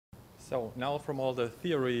So now from all the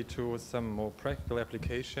theory to some more practical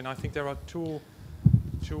application, I think there are two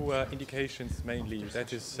indications mainly.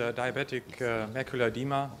 That is diabetic macular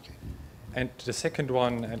edema. And the second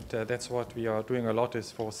one, and that's what we are doing a lot,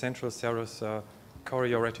 is for central serous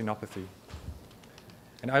chorioretinopathy.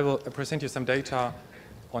 And I will present you some data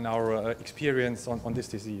on our experience on this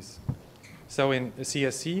disease. So in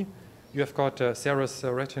CSC, you have got a serous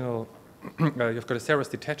retinal, you've got a serous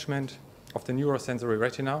detachment of the neurosensory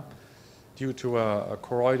retina due to a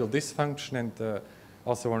choroidal dysfunction and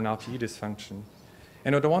also an RPE dysfunction.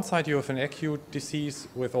 And on the one side, you have an acute disease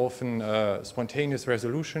with often spontaneous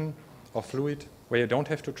resolution of fluid, where you don't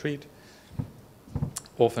have to treat,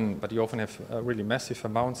 but you often have really massive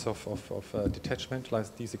amounts of detachment,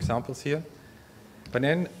 like these examples here. But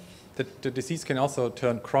then the disease can also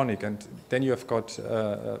turn chronic, and then you have got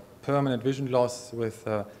permanent vision loss with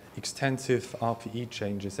extensive RPE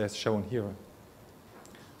changes, as shown here.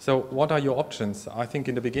 So what are your options? I think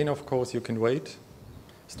in the beginning, of course, you can wait,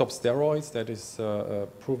 stop steroids, that is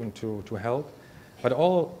proven to help. But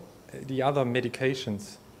all the other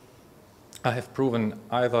medications have proven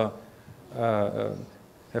either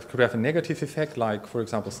could have a negative effect, like, for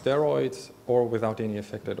example, steroids, or without any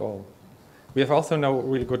effect at all. We have also no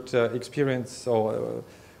really good experience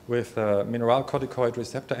with mineralocorticoid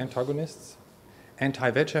receptor antagonists.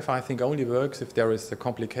 Anti-VEGF, I think, only works if there is a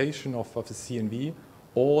complication of the CNV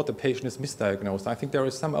or the patient is misdiagnosed. I think there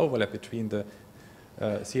is some overlap between the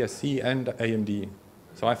CSC and AMD.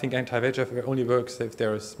 So I think anti-VEGF only works if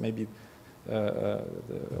there is maybe the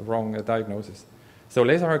wrong diagnosis. So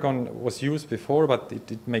laser argon was used before, but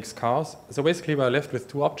it makes scars. So basically, we're left with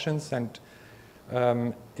two options, and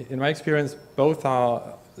in my experience, both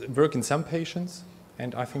work in some patients,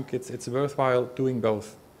 and I think it's worthwhile doing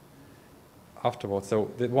both afterwards.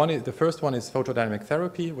 So the first one is photodynamic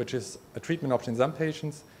therapy, which is a treatment option in some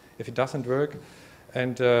patients if it doesn't work,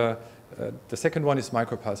 and the second one is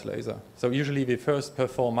micropulse laser. So usually we first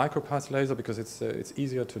perform micropulse laser because it's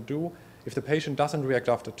easier to do. If the patient doesn't react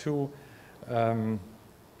after two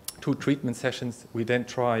treatment sessions, we then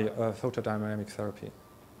try photodynamic therapy.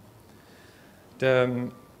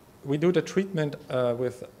 We do the treatment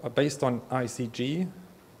based on ICG,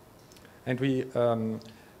 and we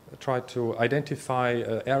try to identify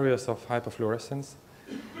areas of hyperfluorescence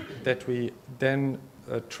that we then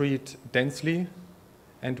treat densely,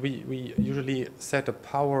 and we usually set a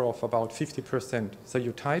power of about 50%. So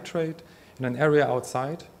you titrate in an area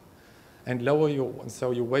outside and lower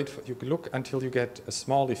so you look until you get a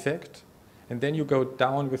small effect, and then you go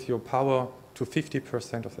down with your power to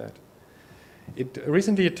 50% of that.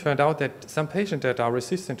 Recently it turned out that some patients that are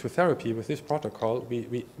resistant to therapy with this protocol,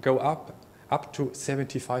 we go up to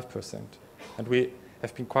 75%. And we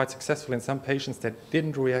have been quite successful in some patients that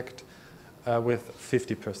didn't react with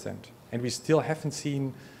 50%. And we still haven't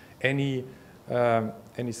seen any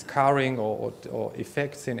scarring or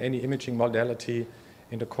effects in any imaging modality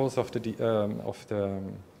in the course of the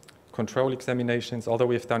control examinations, although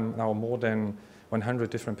we have done now more than 100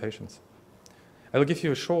 different patients. I will give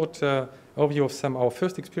you a short overview of some of our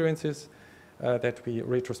first experiences that we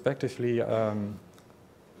retrospectively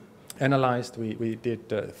analyzed. We did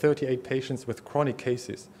 38 patients with chronic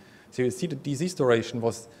cases. So you see the disease duration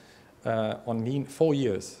was on mean 4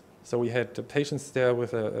 years. So we had patients there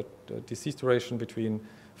with a disease duration between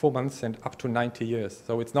 4 months and up to 90 years.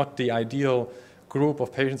 So it's not the ideal group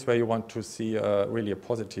of patients where you want to see really a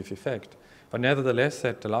positive effect. But nevertheless,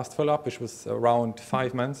 at the last follow-up, which was around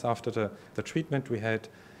 5 months after the treatment, we had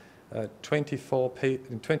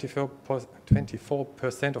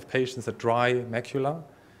 24% of patients a dry macula.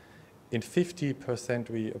 In 50%,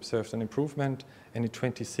 we observed an improvement, and in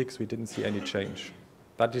 26%, we didn't see any change.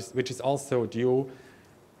 Which is also due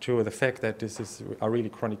to the fact that are really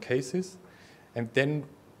chronic cases. And then,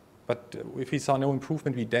 but if we saw no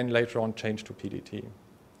improvement, we then later on changed to PDT.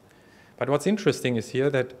 But what's interesting is here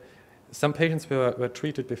that some patients were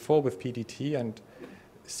treated before with PDT, and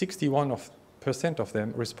 61% of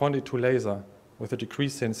them responded to laser with a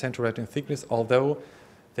decrease in central retinal thickness, although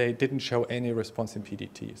they didn't show any response in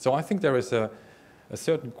PDT. So I think there is a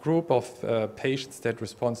certain group of patients that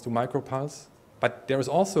responds to micropulse, but there is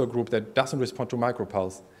also a group that doesn't respond to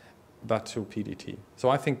micropulse, but to PDT. So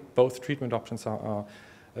I think both treatment options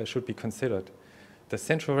should be considered. The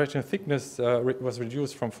central retinal thickness was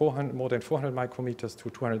reduced from more than 400 micrometers to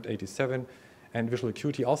 287, and visual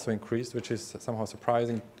acuity also increased, which is somehow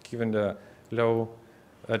surprising given the long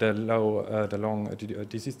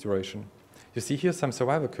disease duration. You see here some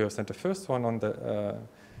survival curves, and the first one on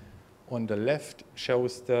the left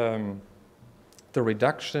shows the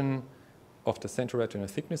reduction of the central retinal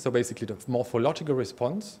thickness, so basically the morphological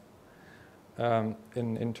response.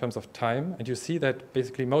 in terms of time, and you see that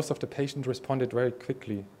basically most of the patients responded very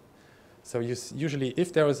quickly. So usually,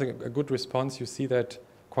 if there is a good response, you see that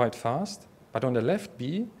quite fast. But on the left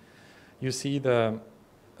B, you see the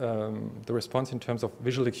response in terms of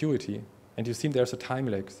visual acuity, and you see there's a time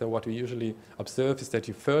lag. So what we usually observe is that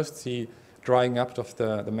you first see drying up of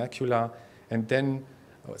the macula, and then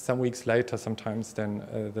some weeks later, sometimes then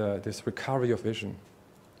this recovery of vision.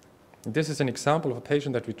 And this is an example of a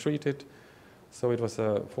patient that we treated. So it was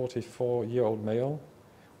a 44-year-old male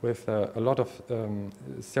with a lot of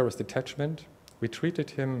serous detachment. We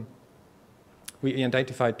treated him. We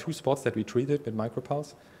identified 2 spots that we treated with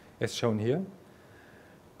micropulse, as shown here.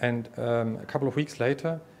 And a couple of weeks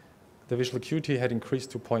later, the visual acuity had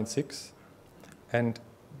increased to 0.6, and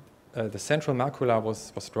the central macula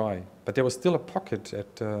was dry. But there was still a pocket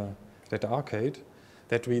at the arcade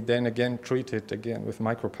that we then again treated again with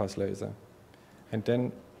micropulse laser. And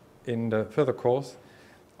then in the further course,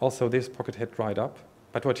 also this pocket had dried up.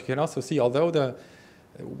 But what you can also see, although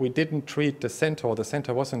we didn't treat the center, or the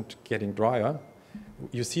center wasn't getting drier,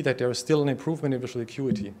 you see that there is still an improvement in visual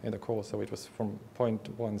acuity in the course. So it was from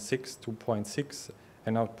 0.16 to 0.6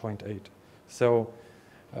 and now 0.8. So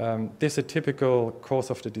this is a typical course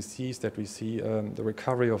of the disease that we see, the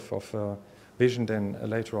recovery of vision then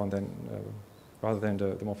later on, rather than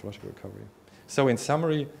the morphological recovery. So in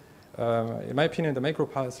summary, in my opinion, the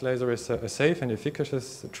micropulse laser is a safe and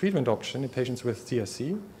efficacious treatment option in patients with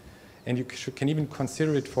CSC, and you can even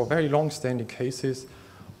consider it for very long-standing cases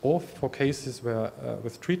or for cases where,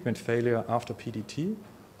 with treatment failure after PDT.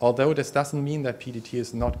 Although this doesn't mean that PDT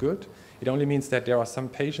is not good, it only means that there are some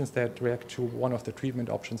patients that react to one of the treatment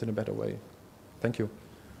options in a better way. Thank you.